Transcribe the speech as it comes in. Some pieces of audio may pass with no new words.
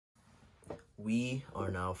We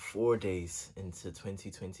are now 4 days into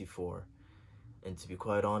 2024, and to be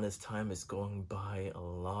quite honest, time is going by a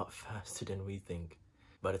lot faster than we think.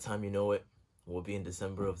 By the time you know it, we'll be in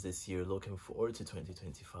December of this year, looking forward to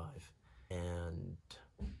 2025. And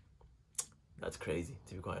that's crazy,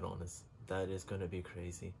 to be quite honest. That is going to be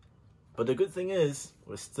crazy. But the good thing is,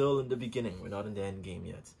 we're still in the beginning. We're not in the end game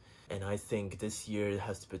yet. And I think this year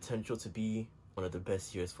has the potential to be one of the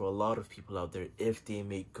best years for a lot of people out there if they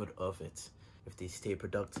make good of it. If they stay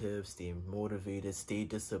productive, stay motivated, stay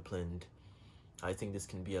disciplined. I think this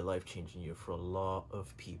can be a life-changing year for a lot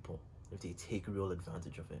of people if they take real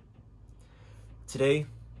advantage of it. Today,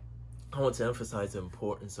 I want to emphasize the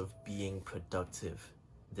importance of being productive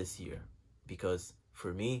this year, because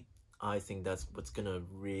for me, I think that's what's gonna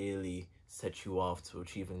really set you off to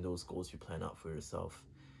achieving those goals you plan out for yourself,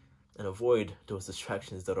 and avoid those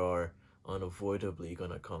distractions that are unavoidably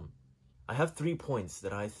gonna come. I have 3 points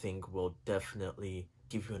that I think will definitely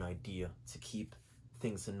give you an idea to keep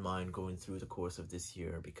things in mind going through the course of this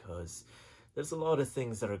year, because there's a lot of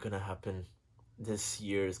things that are gonna happen. This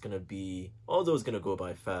year is gonna be, although it's gonna go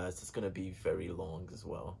by fast, it's gonna be very long as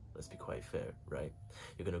well. Let's be quite fair, right?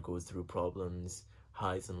 You're gonna go through problems,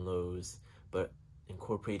 highs and lows, but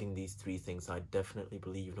incorporating these 3 things, I definitely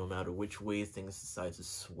believe no matter which way things decide to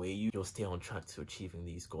sway you, you'll stay on track to achieving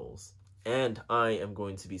these goals. And I am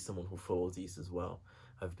going to be someone who follows these as well.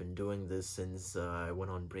 I've been doing this since I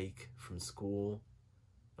went on break from school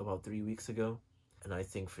about 3 weeks ago, and I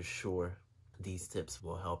think for sure these tips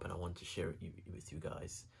will help, and I want to share it with you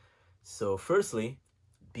guys. So firstly,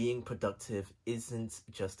 being productive isn't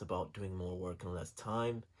just about doing more work in less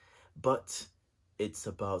time, but it's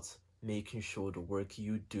about making sure the work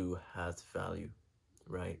you do has value,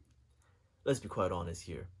 right? Let's be quite honest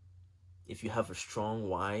here. If you have a strong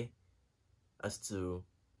why as to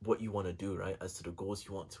what you want to do, right, as to the goals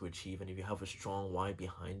you want to achieve, and if you have a strong why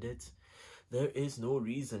behind it, there is no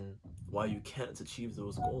reason why you can't achieve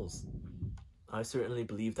those goals. I certainly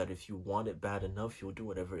believe that if you want it bad enough, you'll do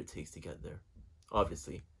whatever it takes to get there.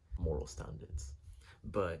 Obviously, moral standards.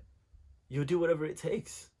 But you'll do whatever it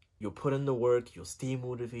takes. You'll put in the work, you'll stay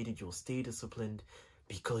motivated, you'll stay disciplined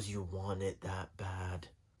because you want it that bad.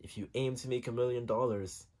 If you aim to make $1 million,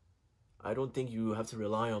 I don't think you have to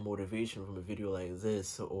rely on motivation from a video like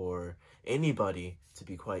this or anybody, to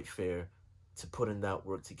be quite fair, to put in that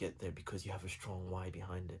work to get there, because you have a strong why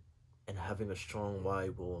behind it. And having a strong why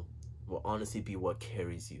will honestly be what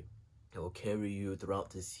carries you. It will carry you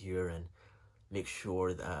throughout this year and make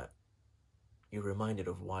sure that you're reminded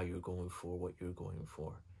of why you're going for what you're going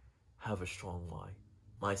for. Have a strong why.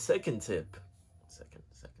 My second tip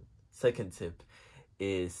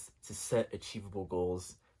is to set achievable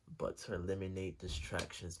goals, but to eliminate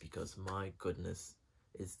distractions, because my goodness,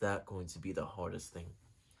 is that going to be the hardest thing.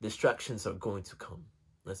 Distractions are going to come,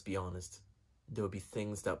 let's be honest. There will be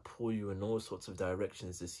things that pull you in all sorts of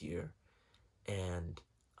directions this year. And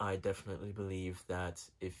I definitely believe that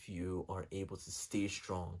if you are able to stay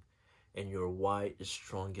strong and your why is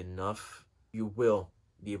strong enough, you will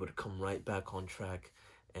be able to come right back on track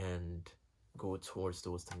and go towards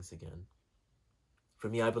those things again. For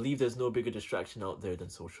me, I believe there's no bigger distraction out there than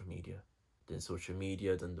social media,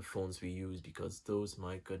 than the phones we use, because those,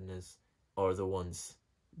 my goodness, are the ones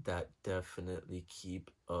that definitely keep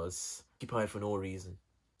us occupied for no reason.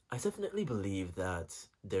 I definitely believe that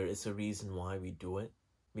there is a reason why we do it,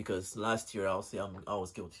 because last year I'll say I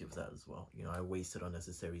was guilty of that as well. You know, I wasted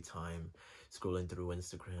unnecessary time scrolling through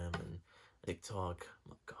Instagram and TikTok. Oh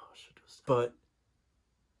my gosh. But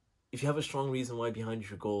if you have a strong reason why behind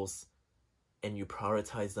your goals and you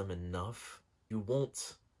prioritize them enough, you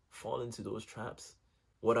won't fall into those traps.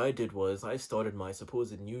 What I did was I started my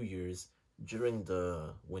supposed New Year's during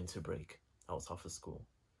the winter break. I was off of school.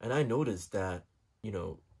 And I noticed that, you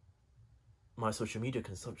know, my social media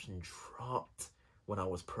consumption dropped when I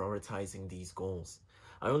was prioritizing these goals.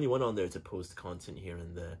 I only went on there to post content here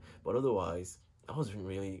and there, but otherwise, I wasn't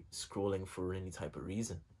really scrolling for any type of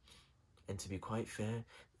reason. And to be quite fair,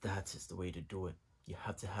 that is the way to do it. You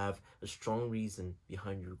have to have a strong reason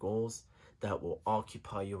behind your goals that will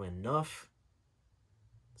occupy you enough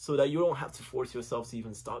so that you don't have to force yourself to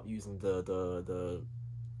even stop using the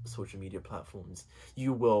social media platforms.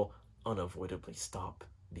 You will unavoidably stop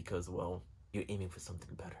because, well, you're aiming for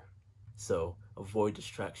something better. So avoid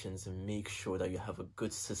distractions and make sure that you have a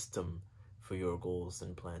good system for your goals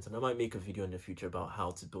and plans. And I might make a video in the future about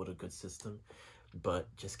how to build a good system, but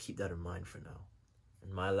just keep that in mind for now.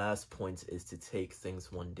 And my last point is to take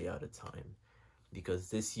things one day at a time, because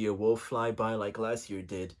this year will fly by like last year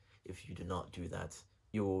did if you do not do that.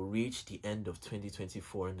 You will reach the end of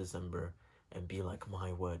 2024 in December and be like,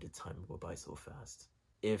 my word, the time will go by so fast.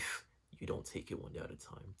 If you don't take it one day at a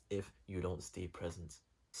time, if you don't stay present.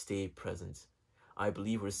 Stay present. I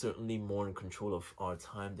believe we're certainly more in control of our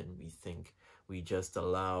time than we think. We just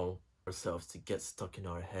allow ourselves to get stuck in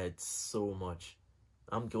our heads so much.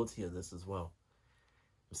 I'm guilty of this as well.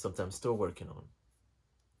 I'm sometimes still working on.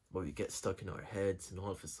 But we get stuck in our heads and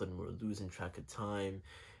all of a sudden we're losing track of time.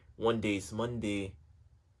 One day it's Monday,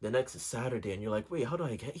 the next is Saturday, and you're like, wait, how do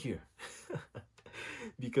I get here?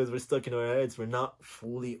 Because we're stuck in our heads. We're not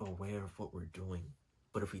fully aware of what we're doing.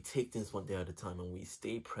 But if we take things one day at a time and we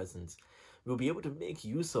stay present, we'll be able to make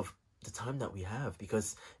use of the time that we have,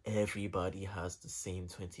 because everybody has the same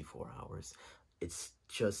 24 hours. It's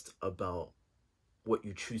just about what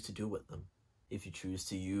you choose to do with them. If you choose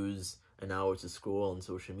to use an hour to scroll on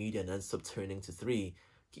social media and ends up turning to 3,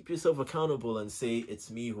 keep yourself accountable and say, it's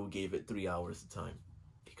me who gave it 3 hours of time.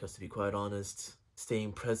 Because to be quite honest,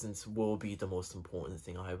 staying present will be the most important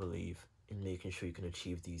thing, I believe, in making sure you can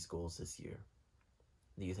achieve these goals this year.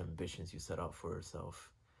 These ambitions you set out for yourself.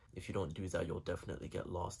 If you don't do that, you'll definitely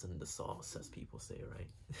get lost in the sauce, as people say, right?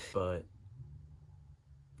 But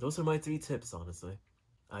those are my 3 tips, honestly.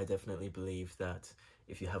 I definitely believe that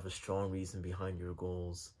if you have a strong reason behind your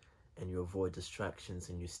goals and you avoid distractions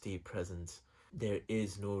and you stay present, there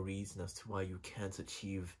is no reason as to why you can't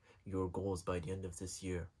achieve your goals by the end of this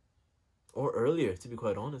year. Or earlier, to be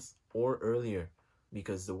quite honest. Or earlier.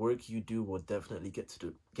 Because the work you do will definitely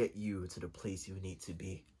get you to the place you need to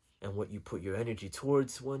be. And what you put your energy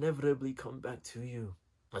towards will inevitably come back to you.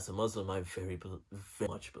 As a Muslim, I very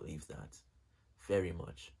much believe that. Very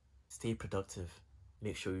much. Stay productive.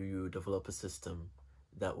 Make sure you develop a system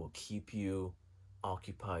that will keep you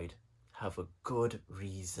occupied. Have a good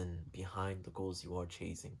reason behind the goals you are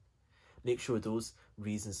chasing. Make sure those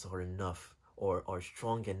reasons are enough or are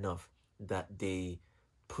strong enough that they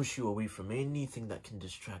push you away from anything that can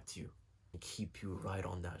distract you and keep you right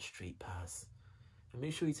on that straight path. And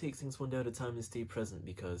make sure you take things one day at a time and stay present,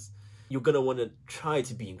 because you're going to want to try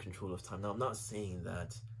to be in control of time. Now, I'm not saying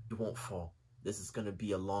that you won't fall. This is going to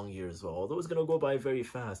be a long year as well. Although it's going to go by very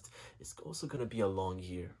fast, it's also going to be a long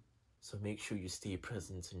year. So make sure you stay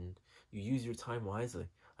present and you use your time wisely.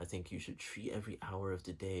 I think you should treat every hour of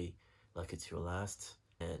the day like it's your last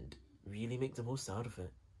and really make the most out of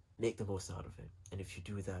it. Make the most out of it. And if you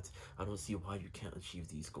do that, I don't see why you can't achieve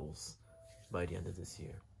these goals by the end of this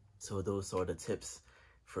year. So those are the tips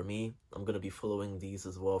for me. I'm going to be following these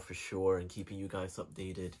as well for sure and keeping you guys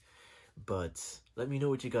updated. But let me know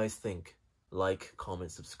what you guys think. Like,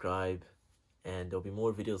 comment, subscribe, and there'll be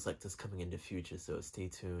more videos like this coming in the future, so stay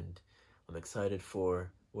tuned. I'm excited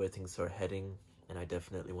for where things are heading, and I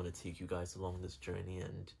definitely want to take you guys along this journey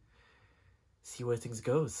and see where things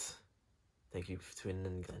goes. Thank you for tuning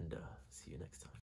in, and see you next time.